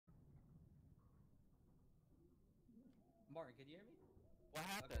Martin, can you hear me? What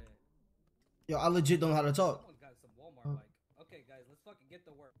happened? Okay. Yo, I legit don't know how to talk. Someone got some Walmart mic. Okay, guys, let's fucking get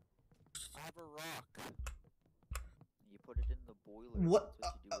to work. I have a rock. You put it in the boiler. What?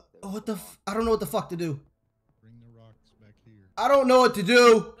 That's what you do with What the? I don't know what the fuck to do. Bring the rocks back here. I don't know what to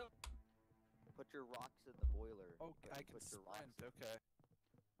do. Put your rocks in the boiler. Oh, Then I you can put your sprint. rocks in. Okay.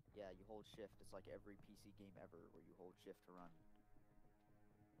 Yeah, you hold shift. It's like every PC game ever where you hold shift to run.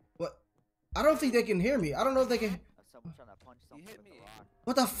 What? I don't think they can hear me. I don't know if they can. Someone trying to punch something hit with me. the rock.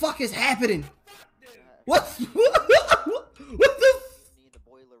 What the fuck is happening? What? What? What the? Need the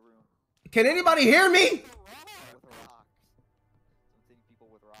boiler room Can anybody hear me? with rocks. Something people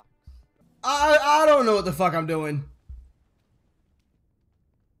with rocks. I don't know what the fuck I'm doing.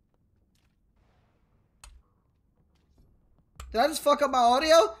 Did I just fuck up my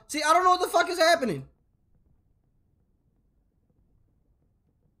audio? See, I don't know what the fuck is happening.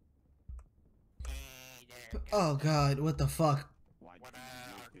 Oh god, what the fuck? What do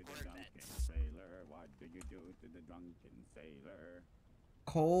you do to the drunken sailor? What do you do to the drunken sailor?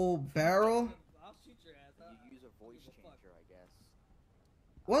 Coal barrel? I'll shoot your ass. You use a voice changer, I guess.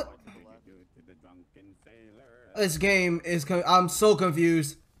 What? What do you do to the drunken sailor? This game is I'm so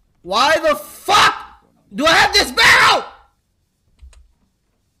confused. Why the fuck do I have this barrel?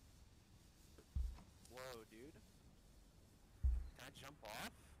 Whoa, dude. Can I jump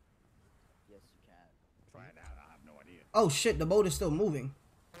off? Yes, you can. Try it out, I have no idea. Oh shit, the boat is still moving.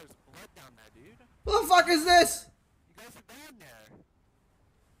 There's blood down there, dude. What the fuck is this? You guys are down there.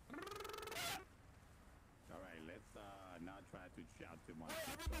 Alright, let's not try to shout too much.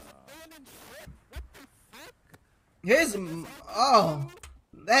 His oh,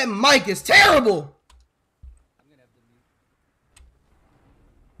 that mic is terrible. I'm gonna have to mute.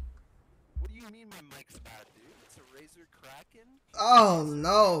 What do you mean my mic's bad, dude? It's a Razer Kraken? Oh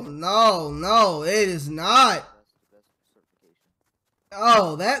no, it is not. Best certification.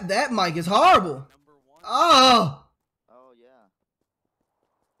 Oh, that mic is horrible. Number one? Oh, Oh yeah.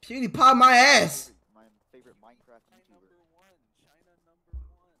 PewDiePie my ass. My favorite Minecraft China YouTuber. number one. China number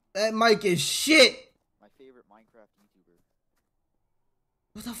one. That mic is shit. My favorite Minecraft YouTuber.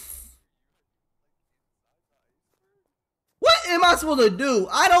 What the What am I supposed to do?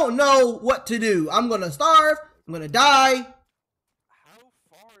 I don't know what to do. I'm gonna starve. I'm gonna die. How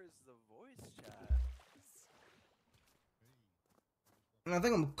far is the voice chat? And I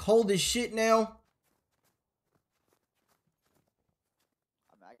think I'm cold as shit now.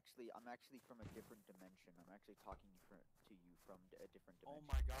 I'm actually from a different dimension. I'm actually talking to you from a different Oh dimension.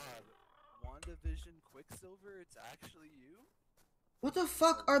 my god. WandaVision Quicksilver, it's actually you? What the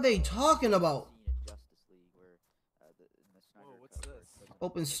fuck are they talking about? Scene in Justice League where in the Snyder Whoa, what's Cut where this? it doesn't-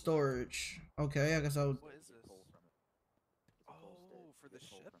 Open storage. Okay, I guess I'll. What is this? pull from it. It's a pull Oh, stick. for the You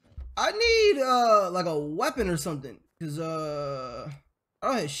pull ship? from it. I need like a weapon or something, cause I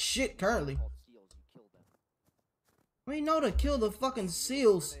don't have shit currently. Called seals. You kill them. We know to kill the fucking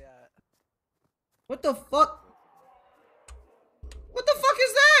seals. Where they at? What the fuck? What the fuck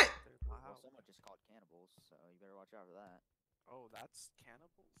is that? Wow. Well, someone just called cannibals, so you better watch out for that. Oh, that's cannibals?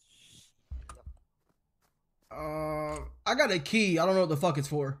 I got a key. I don't know what the fuck it's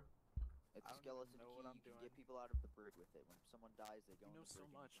for. It's I a don't skeleton know what key. I'm You can doing. get people out of the brig with it. When someone dies, they go You in know the so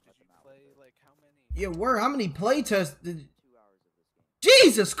brig much. and Did let you them out play, with it. like, how many? Yeah, where? How many playtests did? 2 hours of this game.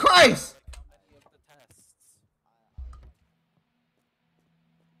 Jesus Christ! Like, how many of the tests?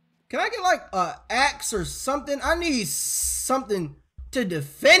 Can I get like a axe or something? I need something to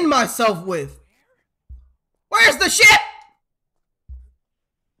defend myself with. Where's the ship?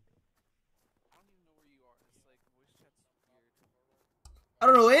 I don't even know where you are. It's like, voice chat's weird. I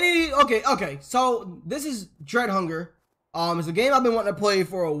don't know any. Okay. So this is Dread Hunger. It's a game I've been wanting to play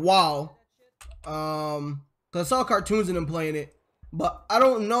for a while. Cause I saw cartoons and them playing it, but I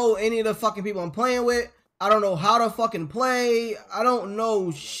don't know any of the fucking people I'm playing with. I don't know how to fucking play. I don't know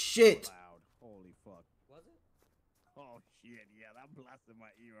shit. Loud. Holy fuck. Was it? Oh shit, yeah, that blasted my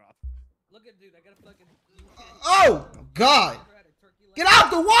ear off. Look at dude, I got a fucking. Oh God! Get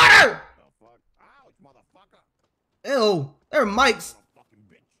out the water! The fuck? Ouch, motherfucker. Ew, they're mics. Fucking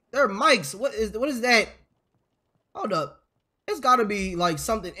bitch. They're mics. What is that? Hold up. There's gotta be like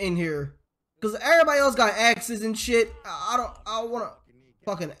something in here. Cause everybody else got axes and shit. I want a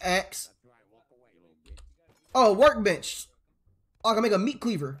fucking axe. That's right, walk away, little bitch. Oh, workbench. Oh, I can make a meat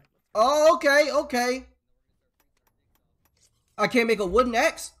cleaver. Oh, okay. I can't make a wooden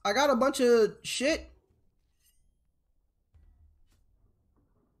axe. I got a bunch of shit.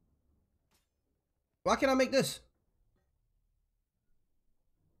 Why can't I make this?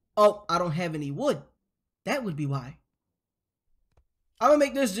 Oh, I don't have any wood. That would be why. I'm gonna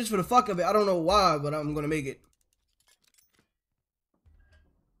make this just for the fuck of it. I don't know why, but I'm gonna make it.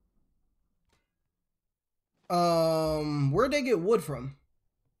 Where'd they get wood from?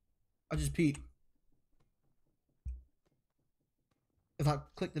 I just peeped. If I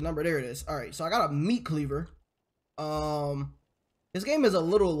click the number, there it is. All right, so I got a meat cleaver. This game is a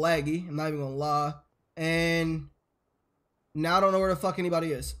little laggy. I'm not even gonna lie. And now I don't know where the fuck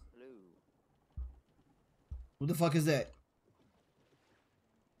anybody is. Blue. What the fuck is that?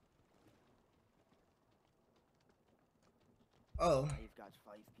 Oh, Now you've got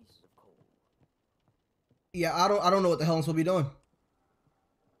 5 pieces of coal. yeah. I don't know what the hell I'm supposed to be doing.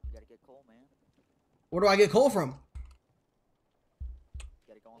 You gotta get coal, man. Where do I get coal from? You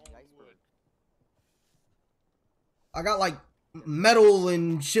gotta go on the iceberg. I got like metal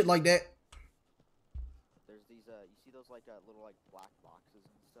and shit like that. There's these, you see those like little like black boxes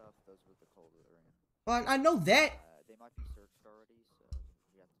and stuff? Those are the coal that are in. Well, I know that. They might be searched already, so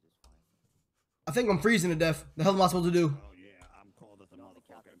you have to just find them. I think I'm freezing to death. The hell am I supposed to do? Oh yeah, I'm cold as a Go in the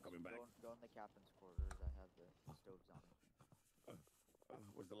motherfucker. captain's. I'm coming back. Go in the captain's quarters. I have the stoves on.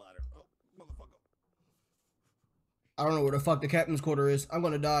 Where's the ladder? Oh, motherfucker. I don't know where the fuck the captain's quarter is. I'm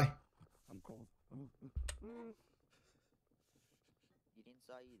gonna die. I'm cold. Get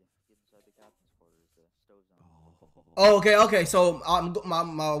inside. Get inside the captain's quarters. The stoves on. Oh, okay. So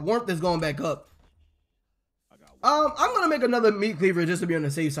my warmth is going back up. I got one. I'm gonna make another meat cleaver just to be on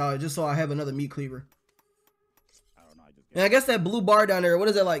the safe side, just so I have another meat cleaver. I don't know. I just And I guess that blue bar down there, what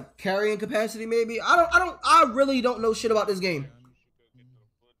is that, like carrying capacity maybe? I really don't know shit about this game.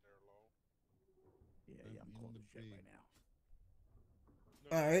 Yeah, I'm cold as shit right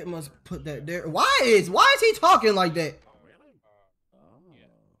now. All right, must put that there. Why is he talking like that? Oh, really? Oh. Yeah.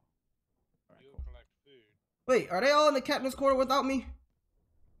 Alright, You'll cool. collect food. Wait, are they all in the captain's quarter without me?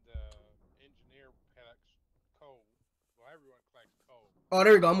 The engineer collects coal. Well, everyone collects coal. Oh,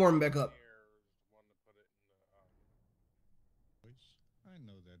 there we go. I'm warming back up. Engineer is the one that put it in the, Voice. I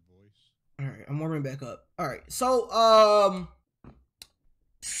know that voice. All right, I'm warming back up. All right, so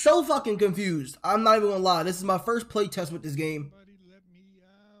so fucking confused. I'm not even gonna lie. This is my first play test with this game. Somebody let me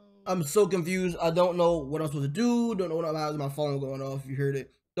out. I'm so confused. I don't know what I'm supposed to do. Don't know what how's my phone going off. You heard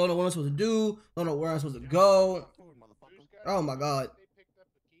it. Don't know what I'm supposed to do. Don't know where I'm supposed to go. Forward, motherfucker. who's got Oh my god. They picked up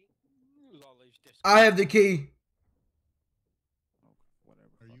the key. Lolly's just. I have the key. Whatever.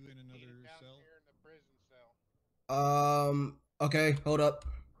 Are you in Key another down cell? here in the prison cell. Okay, hold up.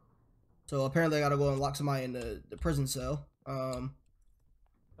 So apparently I gotta go and lock somebody in the prison cell. I'll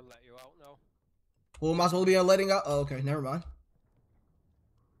let you out now. Who am I supposed to be letting out? Oh, okay, never mind.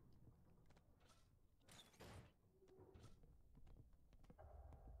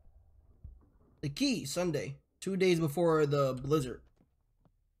 The key, Sunday. 2 days before the blizzard.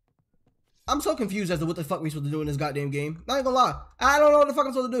 I'm so confused as to what the fuck we supposed to do in this goddamn game. Not even gonna lie. I don't know what the fuck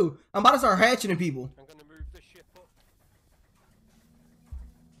I'm supposed to do. I'm about to start hatching people. I'm gonna move the ship up.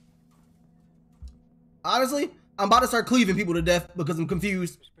 Honestly, I'm about to start cleaving people to death because I'm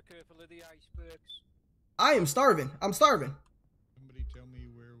confused. Just be careful of the icebergs. I am starving. I'm starving. Somebody tell me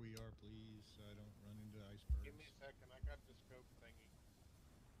where we are, please, so I don't run into icebergs. Give me a second. I got the scope thingy.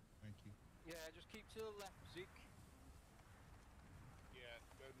 Thank you. Yeah, just keep to the left, Zeke. Yeah,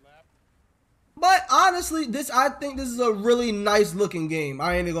 good left. But honestly, I think this is a really nice looking game.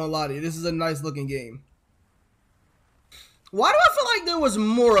 I ain't even gonna lie to you. This is a nice looking game. Why do I feel like there was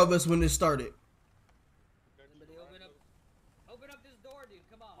more of us when this started? Somebody open up this door, dude.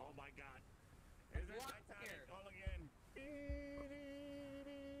 Come on. Oh my god. Is it What? my time? Here. Call again.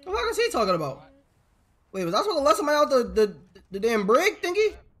 What the fuck is he talking about? Wait, was I supposed to let somebody out the damn brig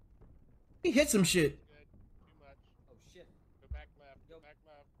thingy? He hit some shit. Good. Too much. Oh shit. Go back left. Go back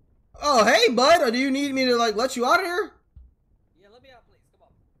left. Oh, hey, bud. Or do you need me to, like, let you out of here? Yeah, let me out, please. Come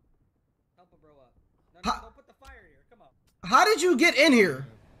on. Help a bro out. No, Ha- don't put the fire here. Come on. How did you get in here?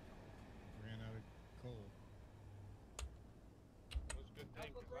 Ran out of coal. That was a good thing, Help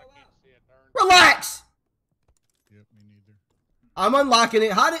a 'cause bro I can't out. see it. Darn. Relax. Yep, me neither. I'm unlocking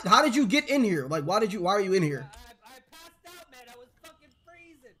it. How did you get in here? Like, why are you in here? I passed out, man. I was fucking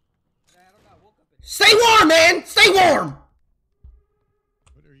freezing. I don't know. I woke up in. Stay warm, man. Stay warm.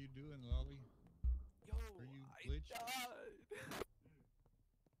 What are you doing, Lolly? Yo, Are you glitched? died.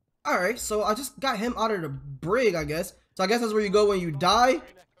 All right, so I just got him out of the brig, I guess. So I guess that's where you go when you die.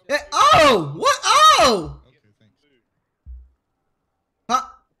 Oh, what? Oh, Okay, thanks. huh?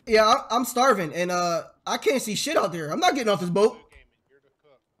 Yeah, I'm starving, and I can't see shit out there. I'm not getting off this boat. Food gaming. You're the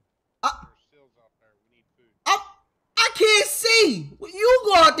cook. I There's seals out there. We need food. I can't see. You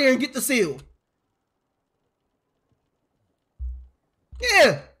go out there and get the seal.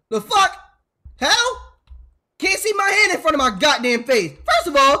 Yeah, the fuck? Hell? Can't see my hand in front of my goddamn face. First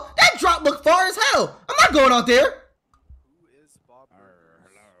of all, that drop looked far as hell. I'm not going out there. Who is Bob?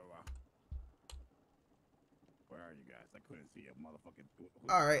 Hello.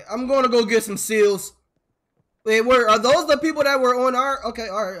 All right, I'm going to go get some seals. Wait, are those the people that were on our? Okay,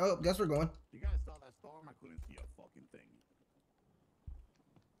 all right. Oh, guess we're going. You guys saw that storm? I couldn't see a fucking thing.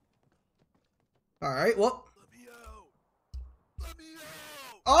 All right. Well. Let me out. Let me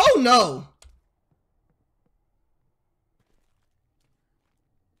out. Oh no.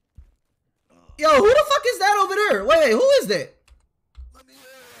 Yo, who the fuck is that over there? Wait, who is that? Let me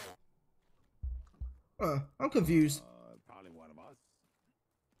out. I'm confused. Probably one of us.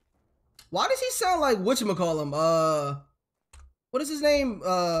 Why does he sound like whatchamacallem? What is his name?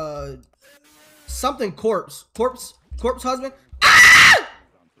 Something corpse husband. Ah!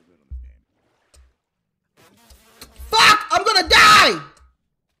 Fuck! I'm gonna die!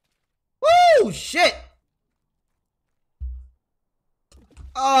 Woo! Shit!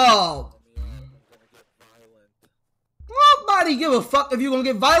 Oh. Nobody give a fuck if you gonna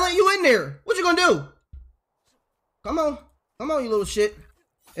get violent. You in there? What you gonna do? Come on, you little shit.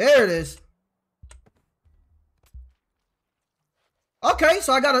 There it is. Okay,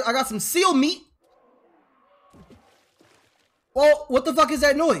 so I got some seal meat. Well, what the fuck is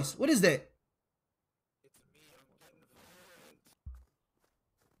that noise? What is that?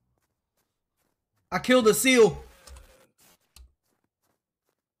 I killed a seal.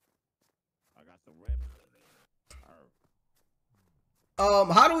 I got some ribs.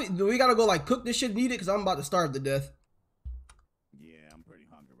 How do we gotta go like cook this shit needed? Cause I'm about to starve to death. Yeah, I'm pretty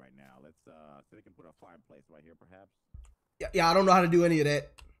hungry right now. Let's so we can put a fireplace right here, perhaps. Yeah, I don't know how to do any of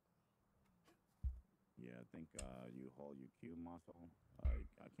that. Yeah, I think you hold your Q muscle.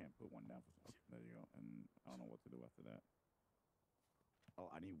 I can't put one down. There you go. And I don't know what to do after that. Oh,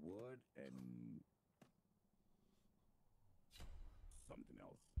 I need wood and something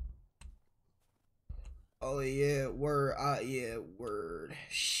else. Oh yeah, word. Yeah, word.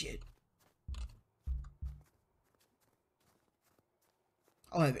 Shit.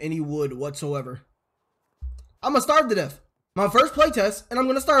 I don't have any wood whatsoever. I'm gonna starve to death. My first playtest, and I'm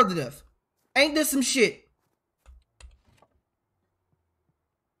gonna starve to death. Ain't this some shit?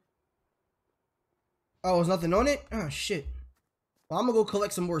 Oh, there's nothing on it? Oh, shit. Well, I'm gonna go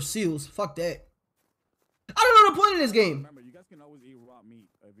collect some more seals. Fuck that. I don't know the point of this game. Remember, you guys can always eat raw meat.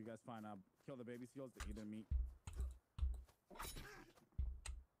 If you guys find out, kill the baby seals to eat the meat.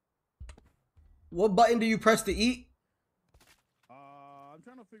 What button do you press to eat? I'm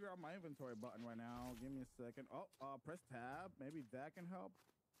trying to figure out my inventory button right now. Give me a second. Oh, press tab. Maybe that can help.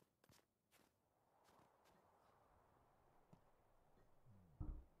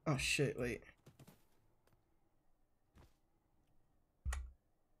 Oh shit, wait.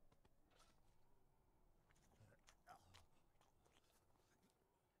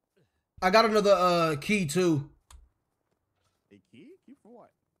 I got another key too. A key? Key for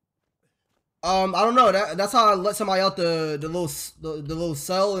what? I don't know. That's how I let somebody out the little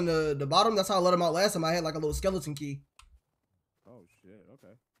cell in the bottom. That's how I let him out last time. I had like a little skeleton key. Oh shit,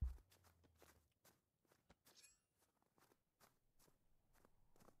 okay.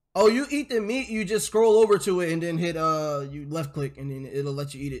 Oh, you eat the meat, you just scroll over to it and then hit you left click and then it'll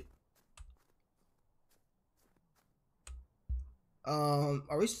let you eat it.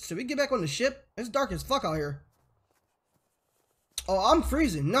 Should we get back on the ship? It's dark as fuck out here. Oh, I'm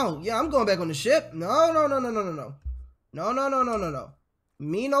freezing. No, yeah, I'm going back on the ship. No. No.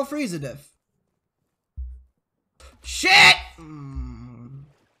 Me no freeze to death. Shit!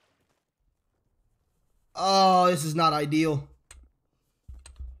 Oh, this is not ideal.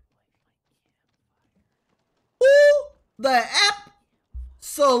 Who the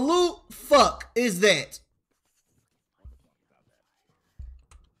absolute fuck is that?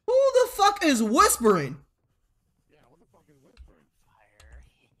 Who the fuck is whispering? Yeah, what the fuck is whispering? Fire.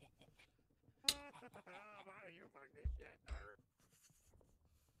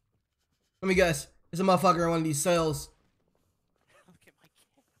 Let me guess. There's a motherfucker in one of these cells. Look at my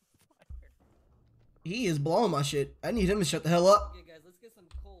campfire. He is blowing my shit. I need him to shut the hell up. Okay, guys, let's get some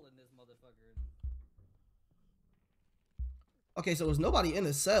coal in this motherfucker. Okay, so there's nobody in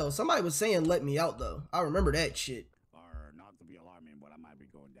the cell. Somebody was saying let me out though. I remember that shit. Or not to be alarming, but I might be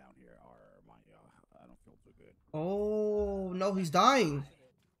going down here. Or my, I don't feel too good. Oh no, he's dying.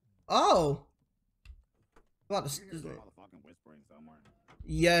 Oh. About to, You hear some motherfucking whispering somewhere.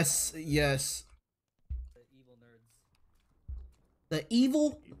 yes. The evil nerds. The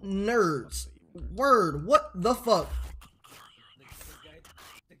evil nerds. Word. What the fuck? The guy.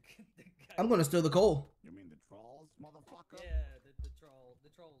 I'm gonna steal the coal. You mean the trolls, motherfucker? Yeah, the trolls,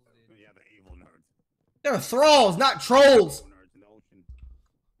 dude. Yeah, the evil nerds. They're thralls, not trolls. Evil nerds in the ocean.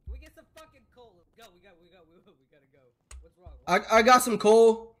 Can we get some fucking coal? Let's go. We gotta go. What's wrong? I got some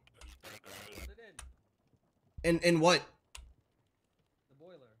coal. Put it in. In what? The boiler.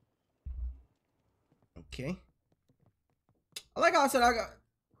 Okay. I like how I said I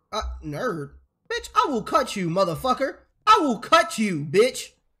got nerd. Bitch, I will cut you, motherfucker. I will cut you,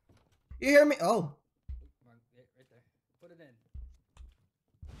 bitch. You hear me? Oh. Right there. Put it in.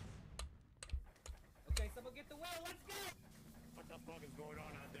 Okay, someone get the well. Let's go. What the fuck is going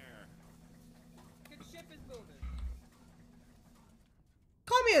on out there? Fucking ship is moving.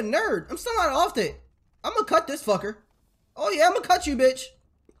 Call me a nerd. I'm still not off it. I'm gonna cut this fucker. Oh yeah, I'm gonna cut you, bitch.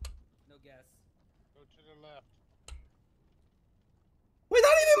 No gas. Go to the left. We're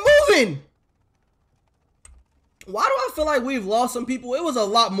not even moving. Why do I feel like we've lost some people? It was a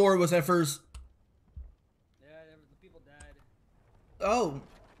lot more of us at first. Yeah, the people died. Oh.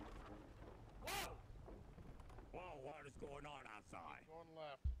 Whoa! Whoa, what is going on outside? Going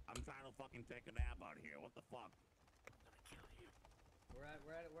left. I'm trying to fucking take a nap out here. What the fuck? We're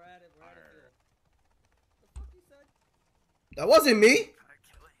at it. Here. The fuck you said? That wasn't me.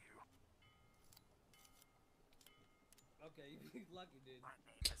 Okay, you lucky, dude.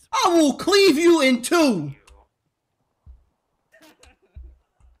 I will cleave you in two.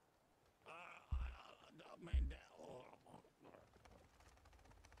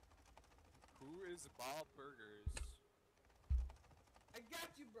 Who is Bob Burgers? I got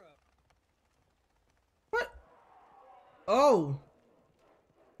you, bro. What? Oh.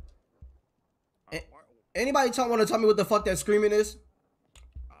 Anybody want to tell me what the fuck that screaming is?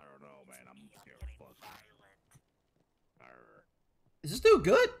 I don't know, man. I'm scared as fuck. Is this dude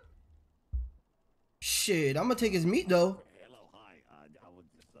good? Shit, I'm gonna take his meat though. Hello, hi. I was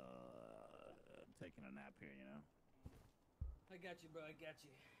just taking a nap here, you know. I got you, bro. I got you.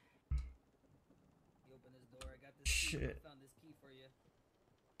 You open this door. I got this key. Shit. I found this key for you.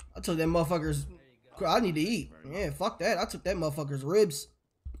 I took that motherfucker's. There you go. I need to eat. Yeah, fuck that. I took that motherfucker's ribs.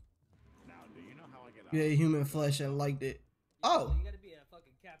 Now, do you know how I get out? Yeah, human flesh and liked it. Oh. You gotta be a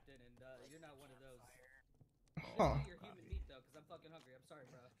fucking captain, and you're not one of those. Huh. You're human meat though, cause I'm fucking hungry. I'm sorry,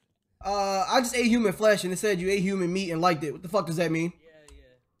 bro. I just ate human flesh and it said you ate human meat and liked it. What the fuck does that mean? Yeah.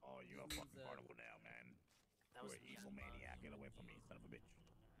 Oh, you're a fucking carnival now, man. You're an evil maniac. Get away from me, son of a bitch.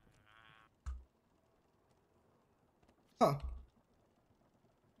 Huh.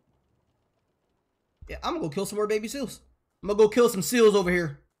 Yeah, I'm gonna go kill some more baby seals. I'm gonna go kill some seals over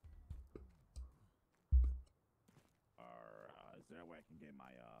here. Is there a way I can get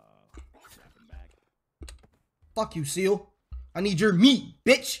my weapon back? Fuck you, seal. I need your meat,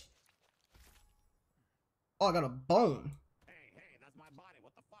 bitch. Oh, I got a bone. Hey, that's my body.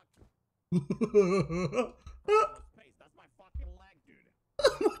 What the fuck? Space. That's my fucking leg, dude.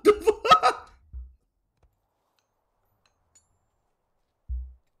 What the fuck?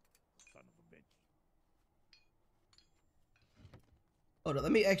 Son of a bitch. Hold on,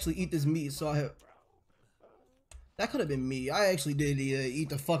 let me actually eat this meat so I have... That could have been me. I actually did eat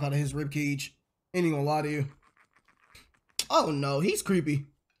the fuck out of his ribcage. Ain't even gonna lie to you. Oh no, he's creepy.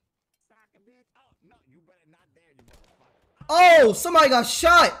 Oh, somebody got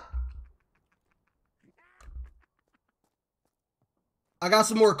shot. I got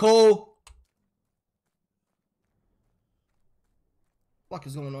some more coal. What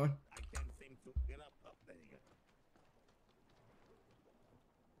is going on? I can't seem to get up. Oh, there you go.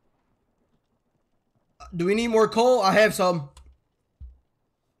 Do we need more coal? I have some.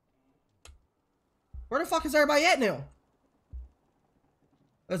 Where the fuck is everybody at now?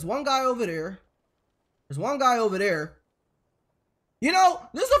 There's one guy over there. There's one guy over there. You know,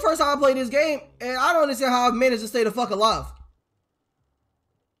 this is the first time I played this game, and I don't understand how I've managed to stay the fuck alive.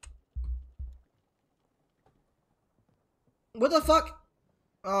 What the fuck?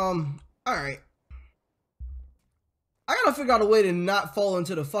 Alright. I gotta figure out a way to not fall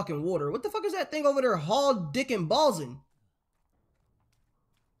into the fucking water. What the fuck is that thing over there? Hall, Dick, and Ballsin.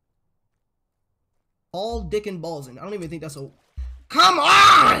 Hall, Dick, and Ballsin. I don't even think that's a... Come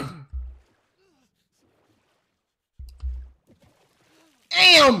on!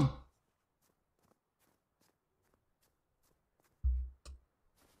 Damn!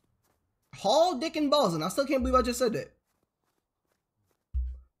 Hall, Dick, and Ballsin. I still can't believe I just said that.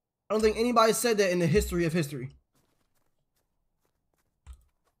 I don't think anybody said that in the history of history.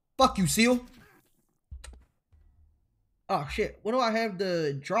 Fuck you, Seal. Oh, shit. What do I have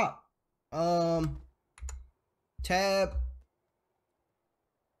to drop? Tab.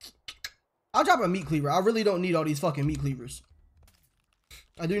 I'll drop a meat cleaver. I really don't need all these fucking meat cleavers.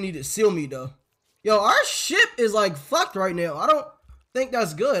 I do need to seal meat, though. Yo, our ship is, like, fucked right now. I don't think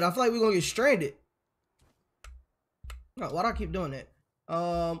that's good. I feel like we're gonna get stranded. No, why do I keep doing that?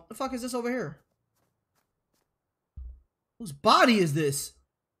 What the fuck is this over here? Whose body is this?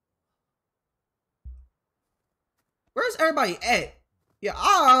 Where's everybody at?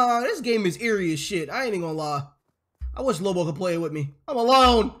 Yeah, this game is eerie as shit. I ain't even gonna lie. I wish Lobo could play it with me. I'm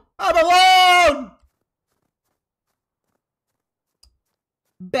alone. I'm alone.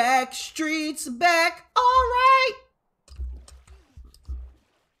 Back streets back. All right.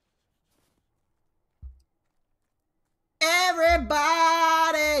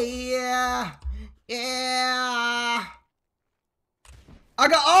 Everybody, yeah, yeah. I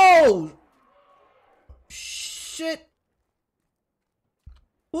got, oh, shit.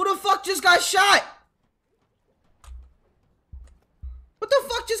 Who the fuck just got shot? What the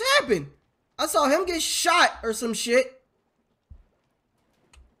fuck just happened? I saw him get shot or some shit.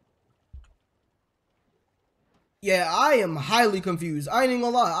 Yeah, I am highly confused. I ain't even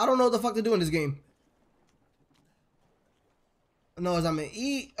gonna lie. I don't know what the fuck to do in this game. No, as I'm gonna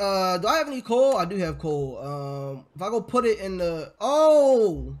eat. Do I have any coal? I do have coal. If I go put it in the...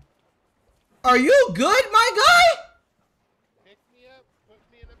 Oh! Are you good, my guy? Pick me up, put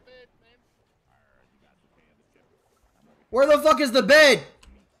me in a bed, man. Where the fuck is the bed?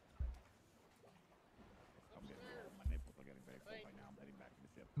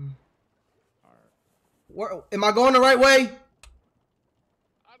 Where, am I going the right way?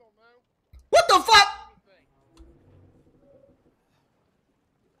 I don't know. What the fuck? Anything.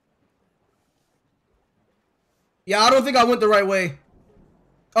 Yeah, I don't think I went the right way.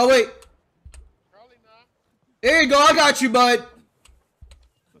 Oh, wait. Probably not. There you go. I got you, bud.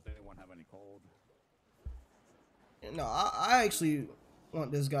 Does anyone have any cold? No, I actually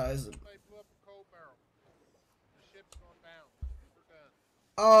want this guy's... They blew up a coal barrel. The ship's going down.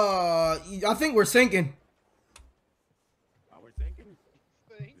 We're done. I think we're sinking. Are we sinking?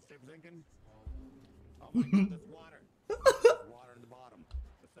 Think? The ship sinking? Oh my god, there's water. There's water in the bottom.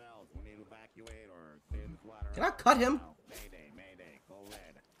 The cells. We need to evacuate or stay in this water. Can I cut him? No. Mayday, mayday. Go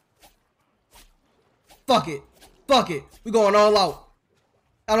red. Fuck it. Fuck it. We going all out.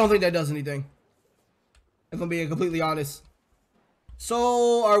 I don't think that does anything. If I'm being completely honest.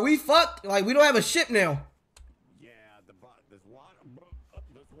 So, are we fucked? Like, we don't have a ship now. Yeah, there's water. There's water.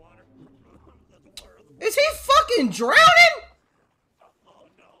 There's water. Is he fucking drowning? Oh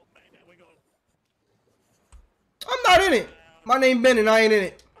no, mayday, we go. I'm not in it. My name Ben and I ain't in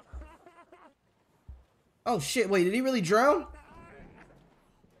it. Oh shit, wait, did he really drown?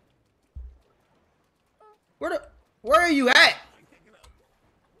 Where are you at?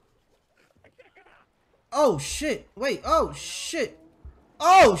 Oh shit, wait, oh shit.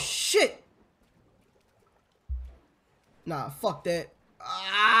 Oh shit. Nah, fuck that.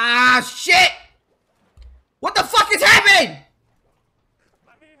 Ah shit. What the fuck is happening?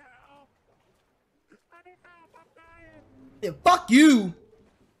 Yeah, fuck you.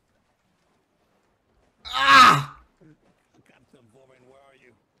 Ah! Captain Boring, where are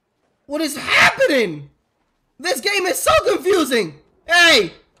you? What is happening? This game is so confusing.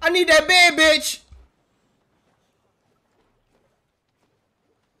 Hey, I need that bed, bitch.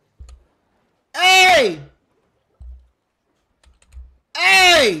 Hey!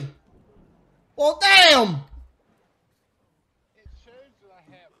 Hey! Well, damn. It shows that I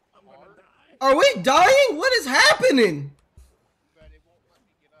have heart, Are we dying? What is happening? but it won't let me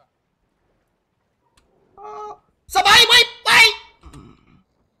get up. Somebody, wait!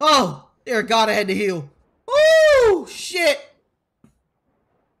 Oh, dear God, I had to heal. Woo! Shit.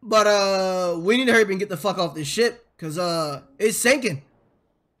 But, we need to hurry up and get the fuck off this ship, because, it's sinking.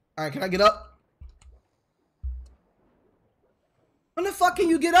 Alright, can I get up? When the fuck can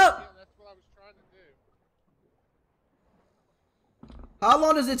you get Yeah, up? that's what I was trying to do. How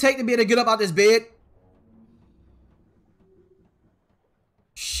long does it take to be able to get up out this bed?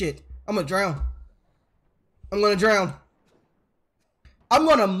 Shit. I'm gonna drown. I'm gonna drown. I'm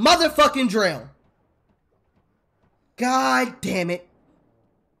gonna motherfucking drown. God damn it.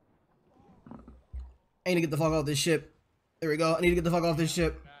 I need to get the fuck off this ship. There we go. I need to get the fuck off this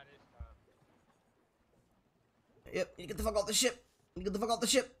ship. God, it's time. Yep, need to get the fuck off the ship. Need to get the fuck off the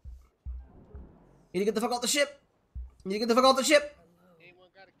ship. Need to get the fuck off the ship. Need to get the fuck off the ship. Anyone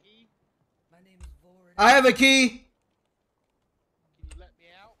got a key? My name is Vorin. I have a key. Can you let me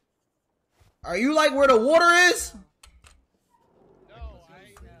out? Are you like where the water is? No, I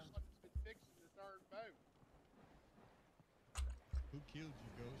ain't. Something's been fixing the darn boat. Who killed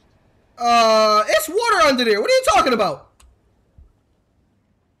you, Ghost? It's water under there. What are you talking about?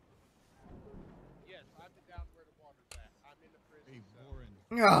 Yes, I've been down where the water's at. I'm in the prison Hey, cell. Warren.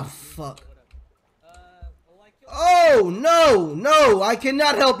 Oh, fuck. Well, I killed Oh, no, no, I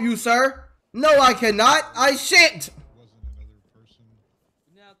cannot help you, sir. No, I cannot. I shan't. It wasn't another person.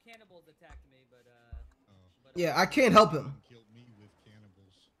 No, cannibals attacked me, but Yeah, I can't help him. Killed me with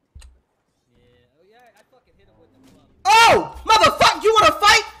cannibals. yeah, oh yeah, I fucking hit him with the club. Oh,